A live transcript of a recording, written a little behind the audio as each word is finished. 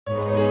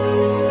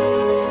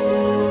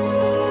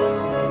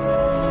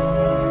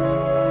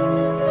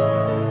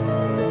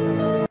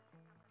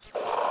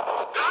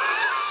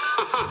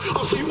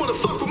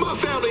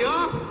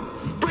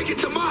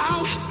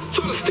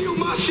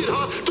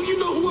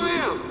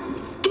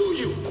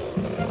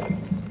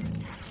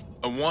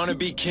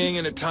wannabe king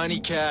in a tiny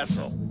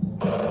castle.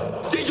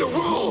 Then you're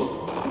wrong!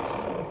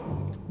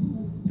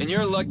 And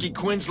you're lucky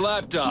Quinn's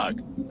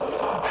lapdog.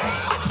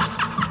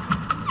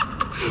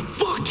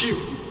 Fuck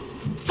you!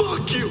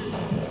 Fuck you!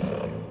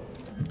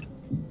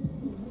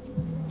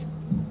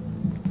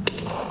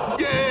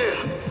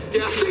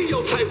 Yeah, I see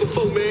your type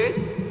before,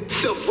 man.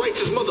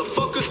 Self-righteous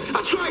motherfuckers.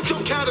 I tried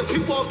your kind of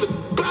people off the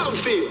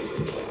battlefield.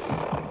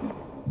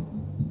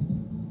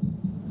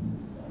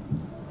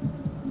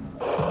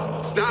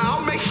 Now,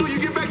 I'll make sure you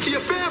get back to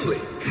your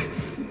family.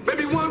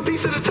 Maybe one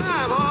piece at a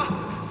time, huh?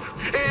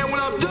 And when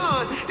I'm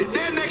done,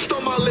 they're next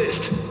on my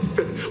list.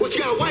 What, you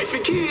got a wife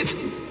and kids?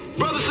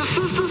 Brothers and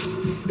sisters?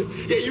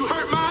 Yeah, you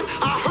hurt mine,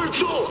 I hurt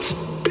yours,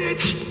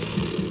 bitch!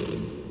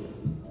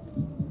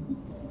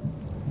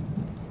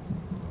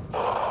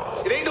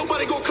 It ain't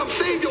nobody gonna come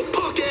save your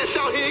punk ass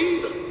out here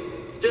either.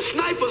 Your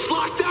sniper's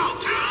locked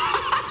out.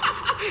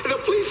 And the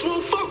police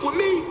won't fuck with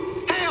me.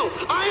 Hell,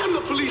 I am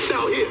the police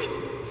out here.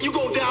 You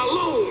go down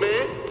low,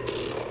 man.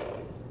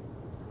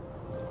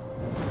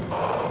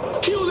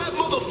 Kill that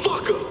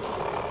motherfucker!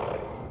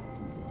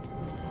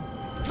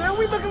 Man,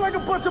 we looking like a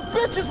bunch of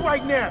bitches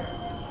right now!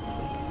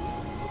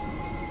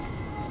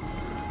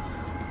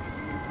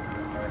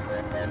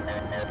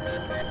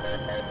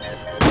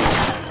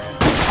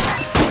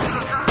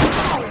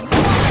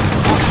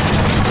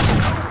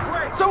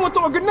 Someone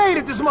throw a grenade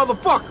at this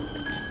motherfucker!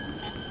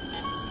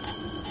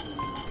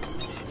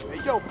 Hey,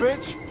 yo,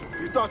 bitch.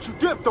 You thought you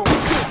dipped on me,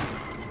 too.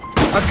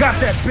 I got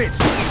that bitch.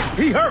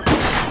 He hurt.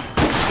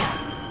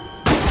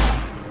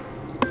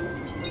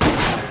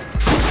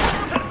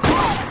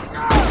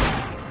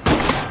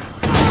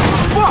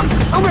 Fuck!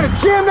 I'm gonna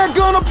jam that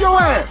gun up your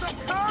ass!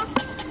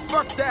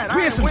 Fuck that.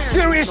 We had some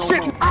serious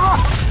shit. You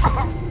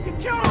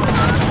killed him!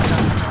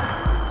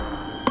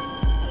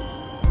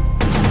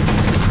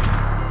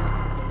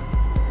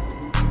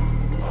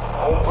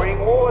 Don't bring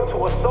war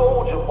to a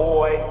soldier,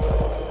 boy.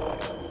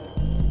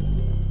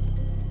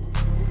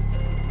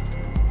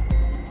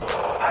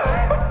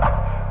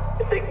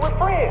 You think we're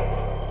friends?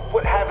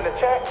 What, having a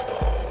chat?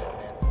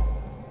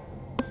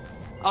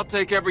 I'll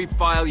take every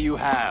file you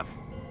have.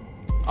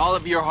 All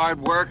of your hard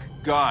work,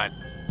 gone.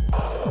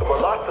 The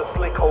Malot's a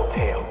slick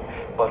hotel.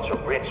 Bunch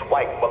of rich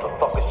white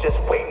motherfuckers just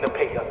waiting to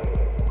pay up.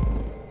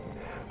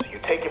 So you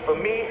take it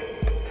from me,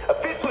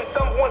 eventually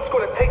someone's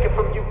gonna take it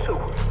from you too.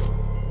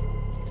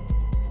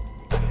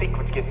 The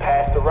secrets get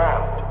passed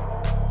around.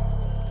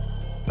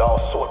 And all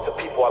sorts of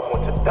people are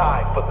going to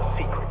die for the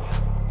secrets.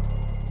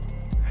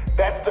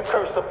 That's the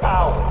curse of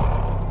power.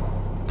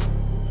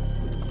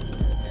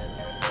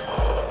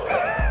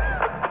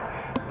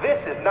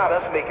 This is not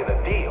us making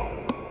a deal.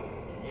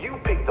 You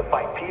picked the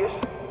fight, Pierce.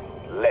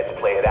 Let's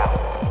play it out.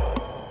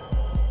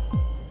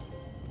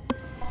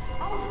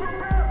 I was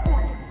prepared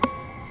for you.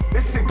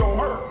 This shit don't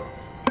hurt.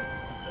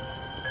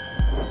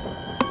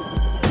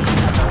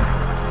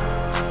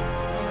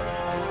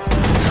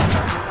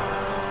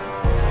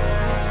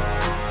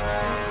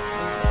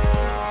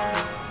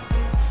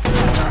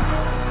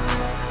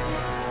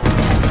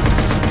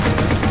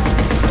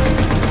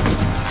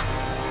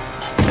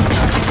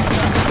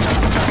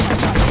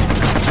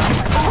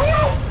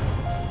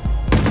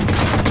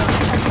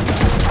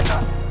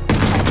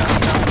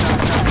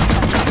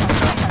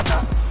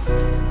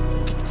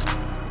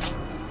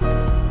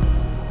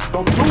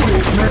 Don't do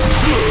this, man.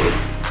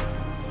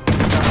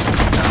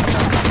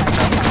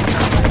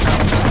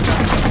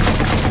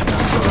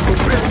 Son of a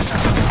bitch.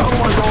 I don't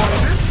want to go on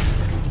this.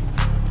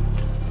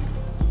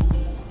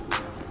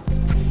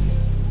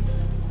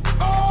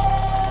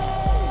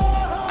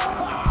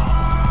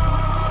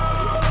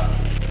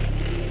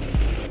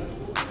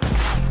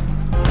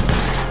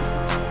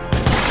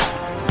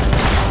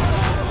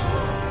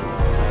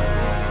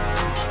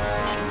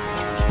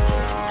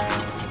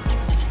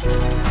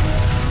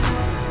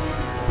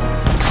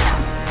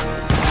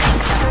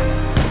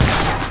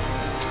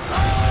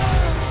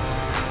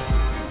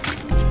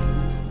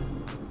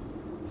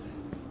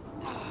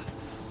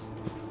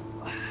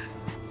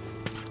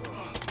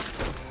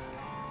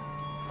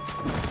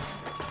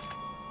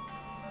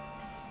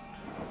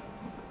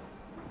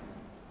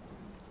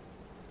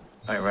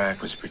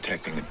 Iraq was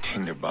protecting a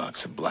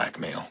tinderbox of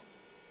blackmail.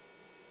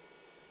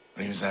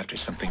 But he was after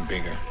something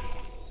bigger.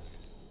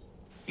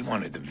 He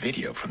wanted the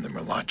video from the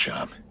Merlot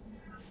job.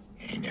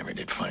 He never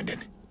did find it.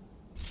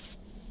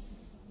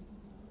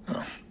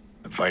 Well,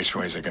 the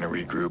viceroys are gonna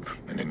regroup,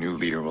 and a new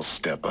leader will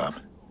step up.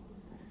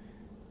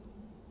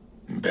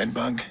 And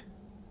Bedbug?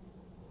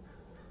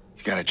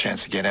 He's got a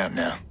chance to get out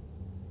now.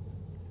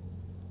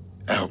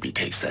 I hope he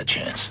takes that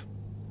chance.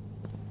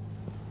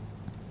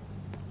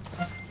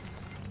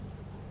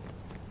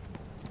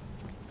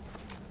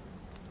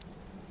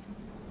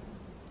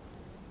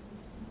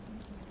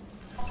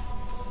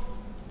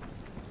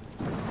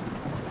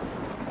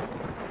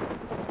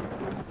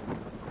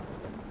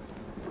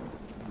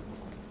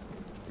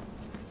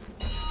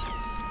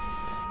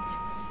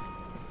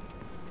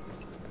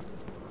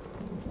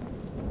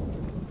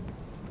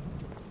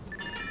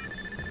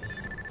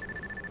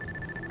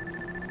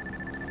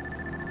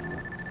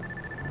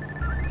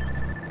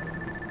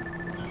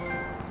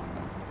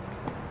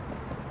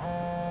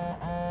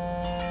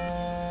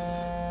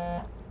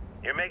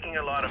 making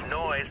a lot of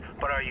noise,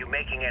 but are you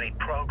making any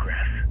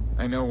progress?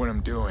 I know what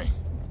I'm doing.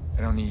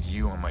 I don't need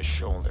you on my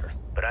shoulder.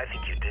 But I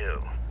think you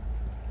do.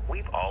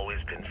 We've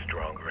always been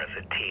stronger as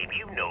a team.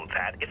 You know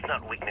that. It's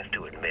not weakness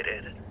to admit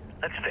it.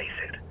 Let's face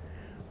it.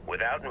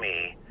 Without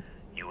me,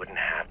 you wouldn't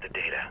have the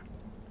data.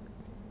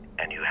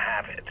 And you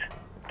have it,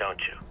 don't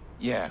you?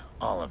 Yeah,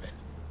 all of it.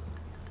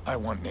 I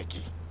want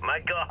Nikki. My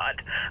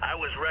God, I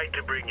was right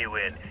to bring you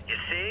in. You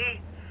see?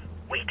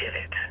 We did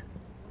it.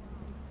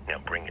 Now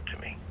bring it to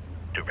me.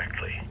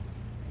 Directly.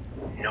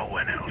 No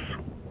one else.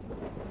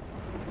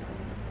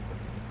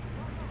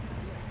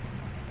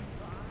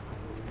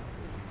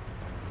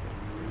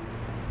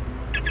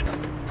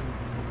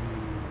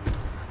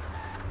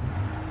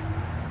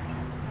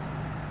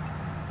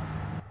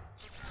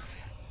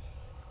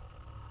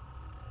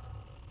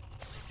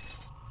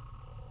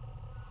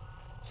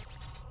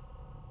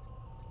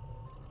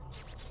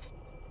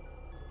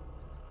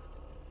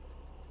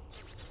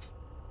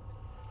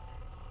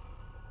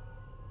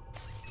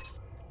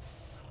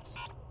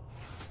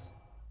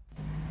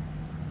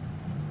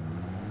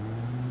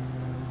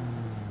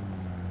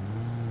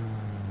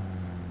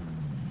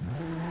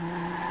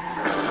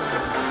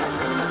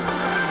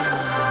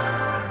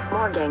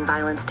 Gang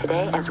violence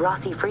today as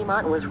Rossi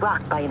Fremont was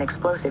rocked by an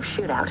explosive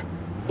shootout.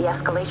 The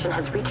escalation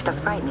has reached a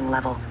frightening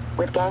level,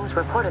 with gangs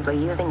reportedly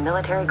using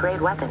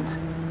military-grade weapons.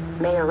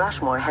 Mayor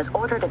Rushmore has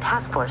ordered a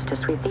task force to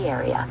sweep the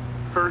area.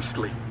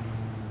 Firstly,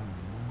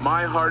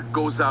 my heart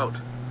goes out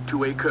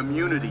to a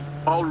community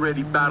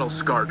already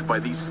battle-scarred by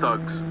these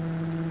thugs.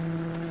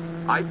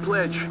 I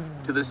pledge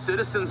to the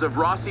citizens of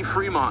Rossi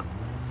Fremont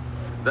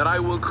that I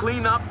will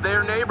clean up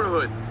their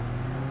neighborhood.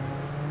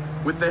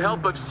 With the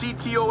help of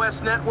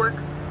CTOS Network,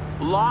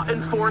 law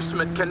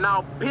enforcement can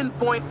now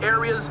pinpoint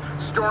areas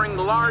storing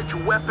large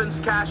weapons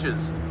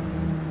caches.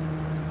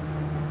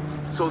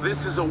 So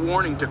this is a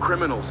warning to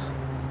criminals.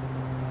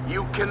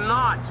 You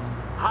cannot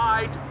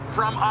hide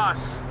from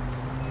us.